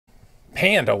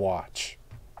Panda Watch.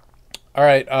 All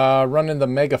right, running the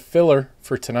mega filler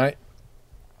for tonight.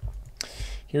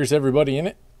 Here's everybody in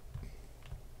it.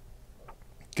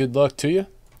 Good luck to you.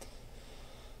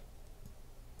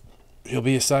 You'll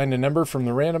be assigned a number from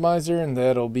the randomizer, and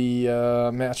that'll be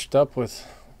matched up with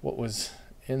what was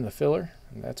in the filler,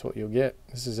 and that's what you'll get.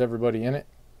 This is everybody in it.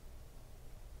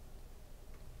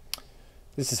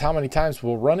 This is how many times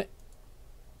we'll run it.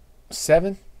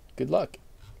 7. Good luck.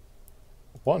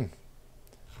 1,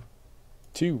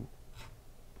 2,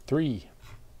 3,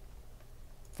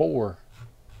 4,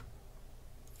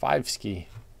 5 ski,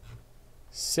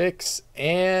 6,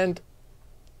 and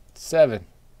 7.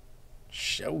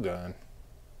 Shogun.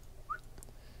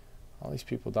 All these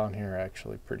people down here are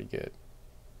actually pretty good.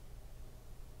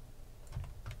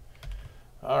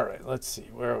 All right, let's see.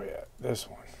 Where are we at? This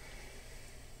one.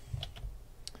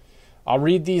 I'll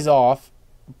read these off,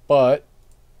 but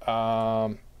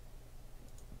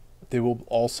they will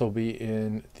also be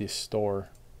in the store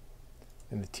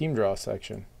in the team draw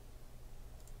section.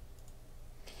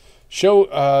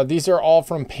 These are all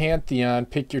from Pantheon.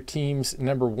 Pick your teams.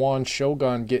 Number 1,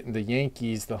 Shogun getting the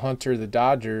Yankees, the Hunter the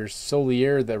Dodgers,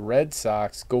 Solier the Red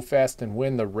Sox, Go Fast and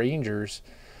Win the Rangers,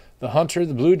 the Hunter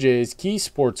the Blue Jays, Key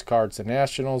Sports Cards the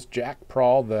Nationals, Jack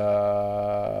Prawl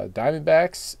the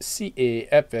Diamondbacks,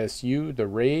 CAFSU the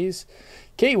Rays,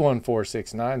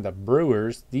 K1469 the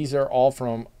Brewers. These are all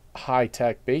from High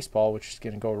Tech Baseball, which is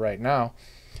going to go right now.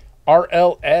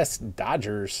 RLS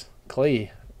Dodgers,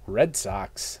 Clay Red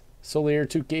Sox, Solier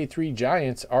 2K3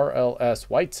 Giants, RLS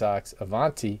White Sox,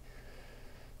 Avanti,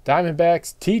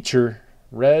 Diamondbacks, Teacher,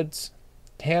 Reds,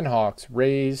 Tanhawks,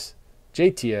 Rays,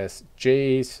 JTS,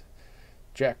 Jays,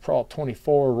 Jack Prawl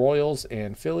 24, Royals,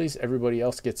 and Phillies. Everybody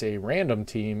else gets a random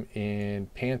team in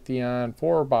Pantheon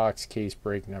 4-box case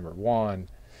break number 1.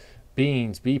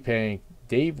 Beans, B-Pank,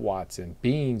 Dave Watson,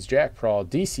 Beans, Jack Prawl,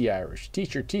 DC Irish,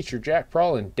 Teacher, Jack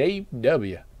Prawl, and Dave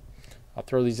W. I'll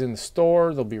throw these in the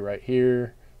store. They'll be right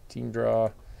here. Team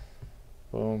draw.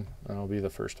 Boom. That'll be the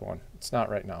first one. It's not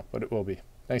right now, but it will be.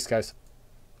 Thanks, guys.